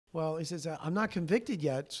Well, he says, I'm not convicted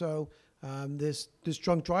yet, so this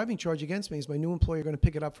drunk driving charge against me, is my new employer going to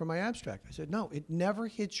pick it up for my abstract? I said, no, it never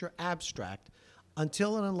hits your abstract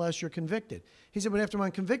until and unless you're convicted. He said, but after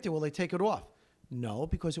I'm convicted, will they take it off? No,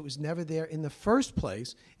 because it was never there in the first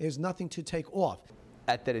place. There's nothing to take off.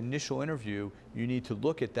 At that initial interview, you need to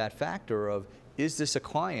look at that factor of, is this a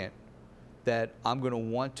client that I'm going to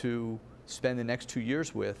want to spend the next 2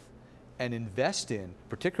 years with and invest in,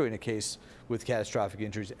 particularly in a case with catastrophic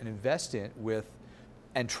injuries, and invest in with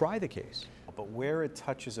and try the case. But where it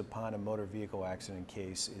touches upon a motor vehicle accident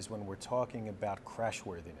case is when we're talking about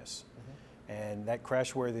crashworthiness. And that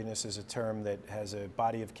crashworthiness is a term that has a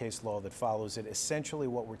body of case law that follows it. Essentially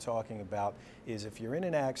what we're talking about is if you're in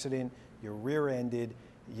an accident, you're rear-ended,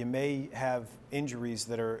 you may have injuries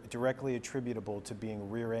that are directly attributable to being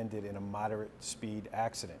rear-ended in a moderate speed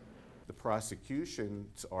accident. The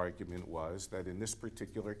prosecution's argument was that in this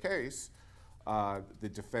particular case, the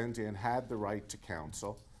defendant had the right to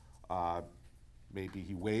counsel. Maybe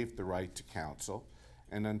he waived the right to counsel.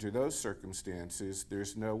 And under those circumstances,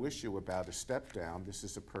 there's no issue about a step down. This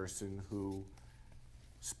is a person who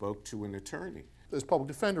spoke to an attorney. As public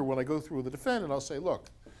defender, when I go through with the defendant, I'll say, look,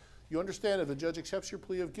 you understand if the judge accepts your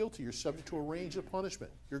plea of guilty, you're subject to a range of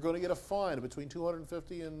punishment. You're going to get a fine of between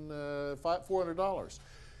 $250 and $400.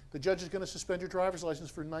 The judge is going to suspend your driver's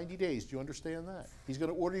license for 90 days. Do you understand that? He's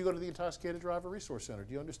going to order you to go to the Intoxicated Driver Resource Center.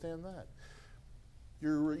 Do you understand that?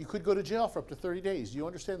 You could go to jail for up to 30 days. Do you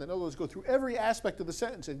understand that? In other words, go through every aspect of the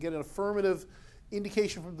sentence and get an affirmative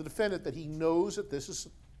indication from the defendant that he knows that this is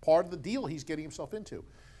part of the deal he's getting himself into.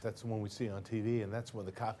 That's the one we see on TV, and that's when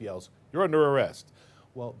the cop yells, "You're under arrest."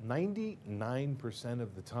 Well, 99%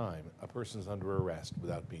 of the time, a person's under arrest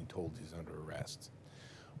without being told he's under arrest.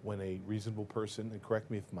 When a reasonable person, and correct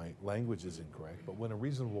me if my language is incorrect, but when a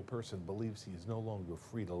reasonable person believes he is no longer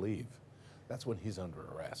free to leave, that's when he's under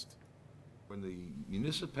arrest. When the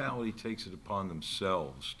municipality takes it upon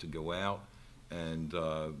themselves to go out and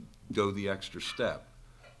go the extra step,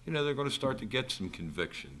 you know, they're going to start to get some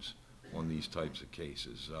convictions on these types of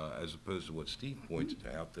cases, as opposed to what Steve pointed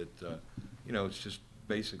out, that, you know, it's just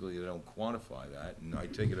basically they don't quantify that, and I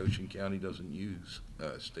take it Ocean County doesn't use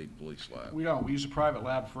state police lab. We don't. We use a private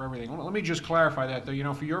lab for everything. Let me just clarify that, though. You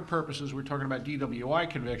know, for your purposes, we're talking about DWI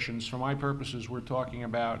convictions. For my purposes, we're talking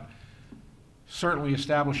about certainly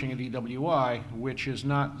establishing a DWI, which is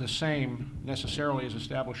not the same necessarily as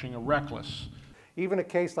establishing a reckless. Even a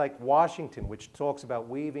case like Washington, which talks about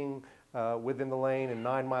weaving within the lane and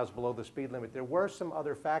 9 miles below the speed limit, there were some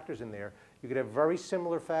other factors in there. You could have very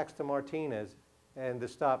similar facts to Martinez, and the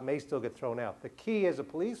stop may still get thrown out. The key as a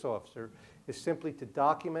police officer is simply to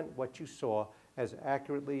document what you saw as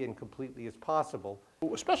accurately and completely as possible.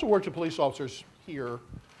 A special word to police officers here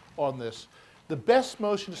on this. The best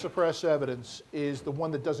motion to suppress evidence is the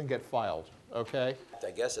one that doesn't get filed, okay?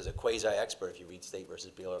 I guess as a quasi-expert, if you read State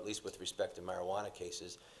versus Beeler, at least with respect to marijuana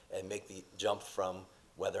cases, and make the jump from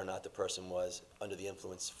whether or not the person was under the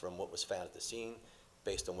influence from what was found at the scene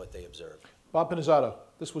based on what they observed. Bob Pinizzato,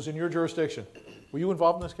 this was in your jurisdiction. Were you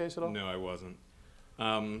involved in this case at all? No, I wasn't.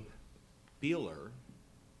 Beeler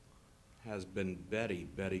has been very,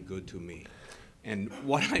 very good to me. And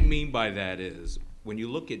what I mean by that is, when you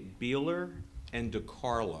look at Beeler and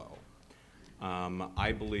DiCarlo,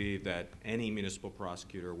 I believe that any municipal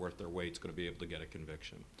prosecutor worth their weight is going to be able to get a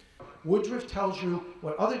conviction. Woodruff tells you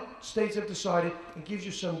what other states have decided and gives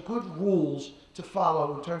you some good rules to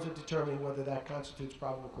follow in terms of determining whether that constitutes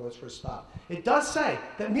probable cause for a stop. It does say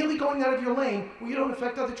that merely going out of your lane where you don't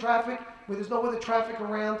affect other traffic, where there's no other traffic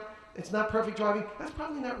around, it's not perfect driving, that's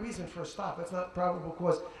probably not reason for a stop. That's not probable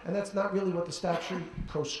cause, and that's not really what the statute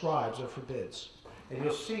proscribes or forbids. And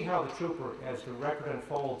you'll see how the trooper, as the record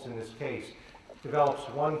unfolds in this case, develops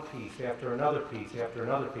one piece after another piece after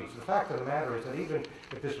another piece. The fact of the matter is that even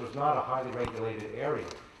if this was not a highly regulated area,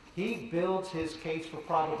 he builds his case for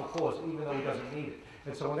probable cause even though he doesn't need it.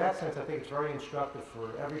 And so in that sense, I think it's very instructive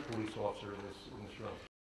for every police officer in this room.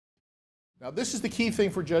 Now this is the key thing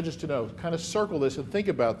for judges to know. Kind of circle this and think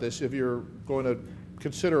about this if you're going to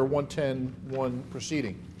consider a 110-1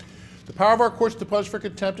 proceeding. The power of our courts to punish for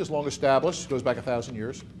contempt is long established, goes back 1,000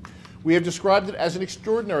 years. We have described it as an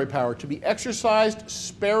extraordinary power to be exercised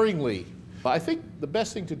sparingly. I think the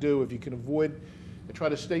best thing to do, if you can avoid and try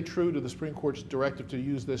to stay true to the Supreme Court's directive to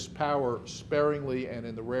use this power sparingly and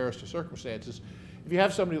in the rarest of circumstances, if you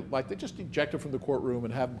have somebody like that, just eject them from the courtroom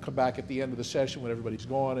and have them come back at the end of the session when everybody's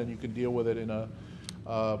gone and you can deal with it in a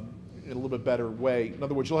little bit better way. In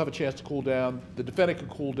other words, you'll have a chance to cool down, the defendant can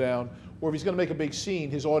cool down, or if he's going to make a big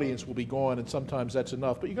scene, his audience will be gone, and sometimes that's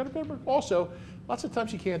enough. But you got to remember also, lots of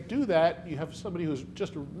times you can't do that. You have somebody who's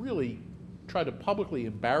just a really tried to publicly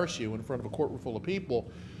embarrass you in front of a courtroom full of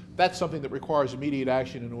people, that's something that requires immediate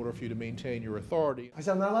action in order for you to maintain your authority. I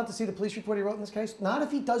said, I'm not allowed to see the police report he wrote in this case? Not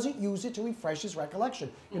if he doesn't use it to refresh his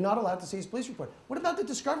recollection. You're not allowed to see his police report. What about the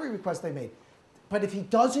discovery request they made? But if he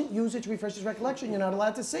doesn't use it to refresh his recollection, you're not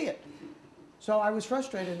allowed to see it. So I was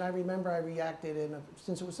frustrated, and I remember I reacted, and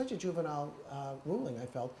since it was such a juvenile ruling, I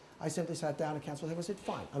felt, I simply sat down and counsel him and said,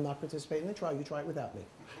 fine, I'm not participating in the trial, you try it without me.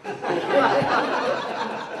 That's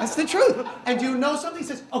the truth. And you know something? He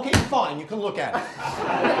says, okay, fine, you can look at it.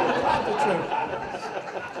 That's the truth.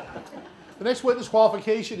 The next witness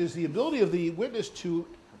qualification is the ability of the witness to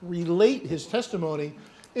relate his testimony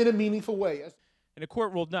in a meaningful way. And the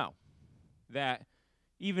court ruled no, that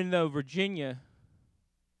even though Virginia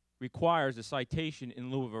requires a citation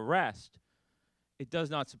in lieu of arrest, it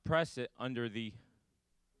does not suppress it under the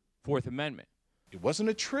Fourth Amendment. It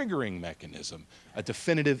wasn't a triggering mechanism, a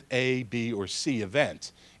definitive A, B, or C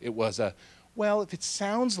event. It was a, well, if it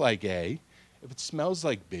sounds like A, if it smells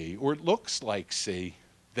like B, or it looks like C,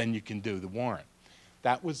 then you can do the warrant.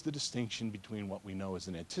 That was the distinction between what we know as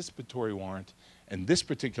an anticipatory warrant and this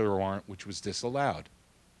particular warrant, which was disallowed.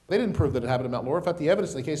 They didn't prove that it happened in Mount Laurel. In fact, the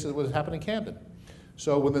evidence in the case is it was happened in Camden.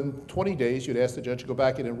 So within 20 days, you'd ask the judge to go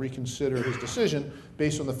back in and reconsider his decision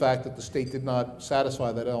based on the fact that the state did not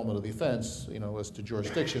satisfy that element of the offense, as to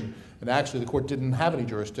jurisdiction. And actually, the court didn't have any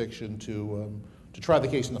jurisdiction to try the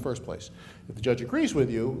case in the first place. If the judge agrees with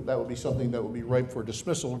you, that would be something that would be ripe for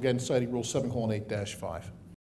dismissal, again, citing Rule 7:8-5.